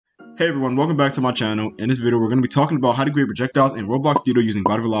Hey everyone, welcome back to my channel. In this video, we're going to be talking about how to create projectiles in Roblox Studio using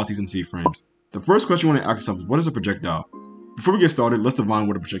body velocities and C-frames. The first question you want to ask yourself is, what is a projectile? Before we get started, let's define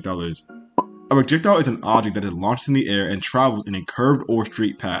what a projectile is. A projectile is an object that is launched in the air and travels in a curved or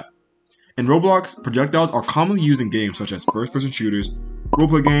straight path. In Roblox, projectiles are commonly used in games such as first-person shooters,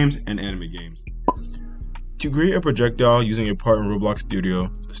 roleplay games, and anime games. To create a projectile using a part in Roblox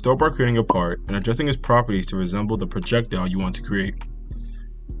Studio, start by creating a part and adjusting its properties to resemble the projectile you want to create.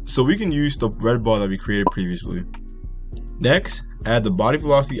 So we can use the red ball that we created previously. Next, add the body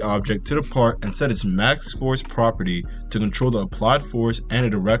velocity object to the part and set its max force property to control the applied force and the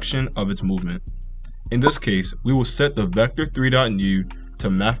direction of its movement. In this case, we will set the vector 3.u to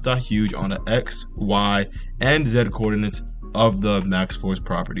math.huge on the x, y, and z coordinates of the max force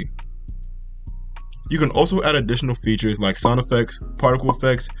property. You can also add additional features like sound effects, particle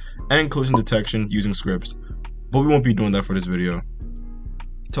effects, and collision detection using scripts, but we won't be doing that for this video.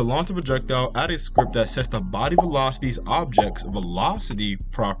 To launch a projectile, add a script that sets the body velocity's object's velocity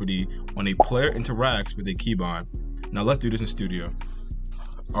property when a player interacts with a keybind. Now let's do this in Studio.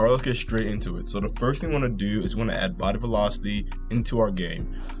 Alright, let's get straight into it. So the first thing we want to do is we want to add body velocity into our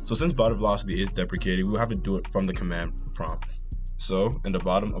game. So since body velocity is deprecated, we'll have to do it from the command prompt. So in the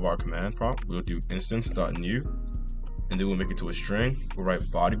bottom of our command prompt, we'll do instance.new, and then we'll make it to a string. We'll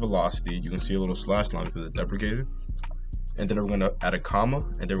write body velocity. You can see a little slash line because it's deprecated. And then we're going to add a comma,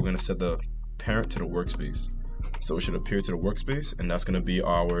 and then we're going to set the parent to the workspace. So it should appear to the workspace, and that's going to be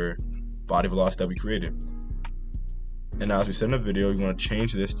our body velocity that we created. And now as we said in the video, you want to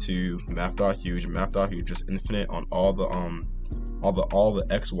change this to math.huge. Math.huge is infinite on all the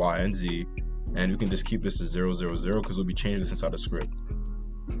x, y, and z. And we can just keep this to 0, 0, 0 because we'll be changing this inside the script.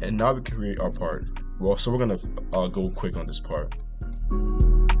 And now we can create our part. Well, so we're going to go quick on this part.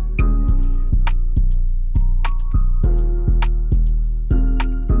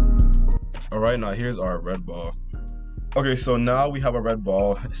 Alright, now here's our red ball. Okay, so now we have a red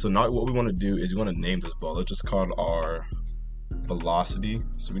ball. So now what we want to do is we want to name this ball. Let's just call it our velocity.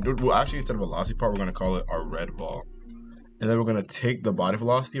 So we'll actually, instead of velocity part, we're going to call it our red ball. And then we're going to take the body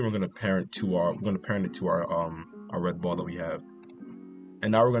velocity and we're going to parent it to our red ball that we have.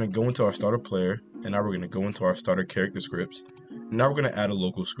 And now we're going to go into our starter player, and now we're going to go into our starter character scripts. And now we're going to add a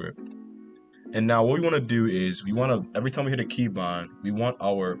local script. And now what we want to do is every time we hit a keybind, we want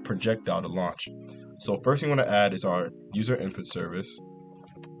our projectile to launch. So first thing we want to add is our user input service.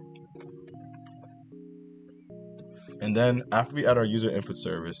 And then after we add our user input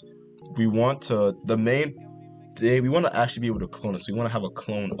service, we want to actually be able to clone it. So we want to have a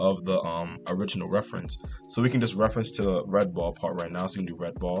clone of the original reference. So we can just reference to the red ball part right now. So we can do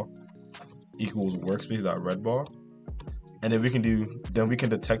red ball equals workspace.red ball. And then we can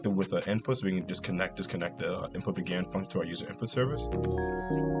detect it with an input, so we can just connect the input began function to our user input service.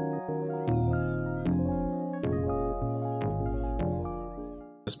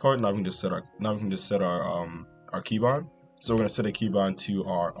 This part, now we can just set our keybind. So we're gonna set a keybind to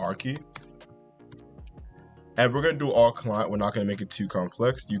our R key. And we're gonna do all client. We're not gonna make it too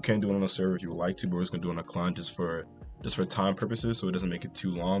complex. You can do it on the server if you would like to, but we're just gonna do it on a client just for time purposes, so it doesn't make it too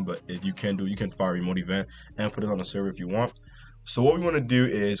long. But if you can fire a remote event and put it on the server if you want. So what we want to do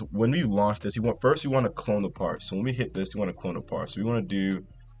is when we launch this, we want to clone the part. So when we hit this, we want to clone the part. So we want to do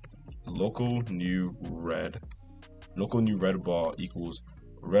local new red ball equals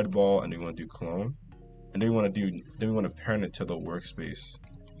red ball, and then we want to do clone, and then we want to parent it to the workspace.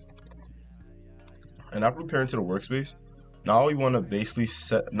 And after we parent to the workspace, now we want to basically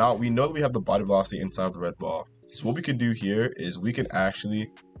now we know that we have the body velocity inside of the red ball. So what we can do here is we can actually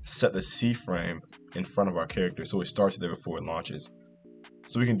set the C frame in front of our character, so it starts there before it launches.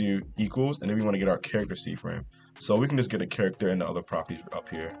 So we can do equals, and then we want to get our character C frame. So we can just get a character and the other properties up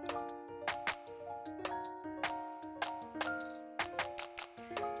here.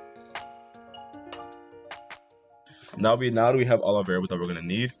 Now that we have all our variables that we're going to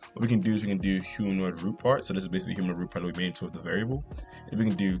need, what we can do is we can do humanoid root part. So this is basically humanoid root part that we made into the variable. And we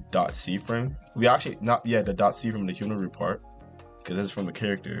can do .cframe. The .cframe, the humanoid root part, because this is from the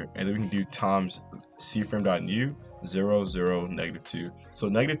character. And then we can do times cframe.new 0, 0, -2. So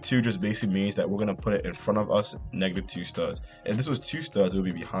 -2 just basically means that we're going to put it in front of us, -2 studs. If this was 2 studs, it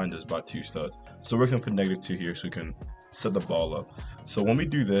would be behind us by 2 studs. So we're going to put -2 here so we can set the ball up. So when we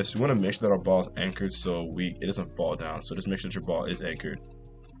do this, we want to make sure that our ball is anchored so it doesn't fall down. So just make sure that your ball is anchored.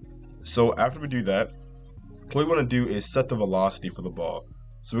 So after we do that, what we want to do is set the velocity for the ball.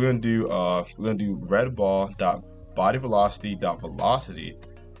 So we're going to do red ball dot body velocity dot velocity.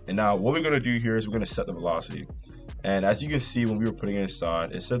 And now what we're going to do here is we're going to set the velocity. And as you can see, when we were putting it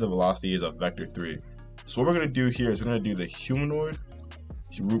inside, it said the velocity is a vector 3. So what we're going to do here is we're going to do the humanoid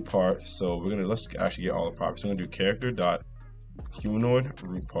root part. So let's actually get all the properties. So we're gonna do character dot humanoid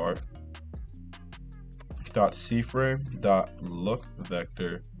root part dot C-frame dot look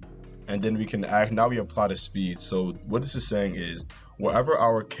vector, and then we can add, now we apply the speed. So what this is saying is wherever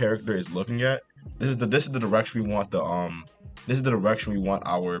our character is looking at, this is the direction we want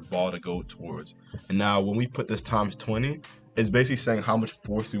our ball to go towards. And now when we put this times 20, it's basically saying how much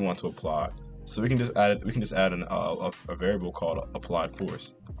force we want to apply. So we can just add a variable called applied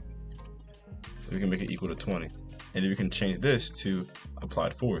force. We can make it equal to 20, and then we can change this to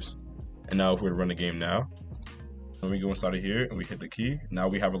applied force. And now if we were to run the game now, when we go inside of here and we hit the key, now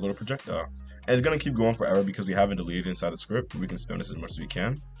we have a little projectile. And it's gonna keep going forever because we haven't deleted inside the script. We can spam this as much as we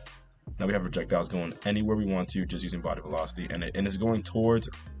can. Now we have projectiles going anywhere we want to, just using body velocity, and it's going towards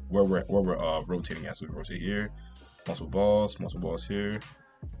where we're rotating at. So we rotate here, multiple balls here,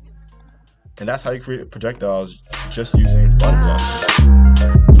 and that's how you create projectiles just using body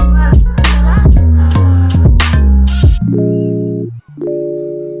velocity.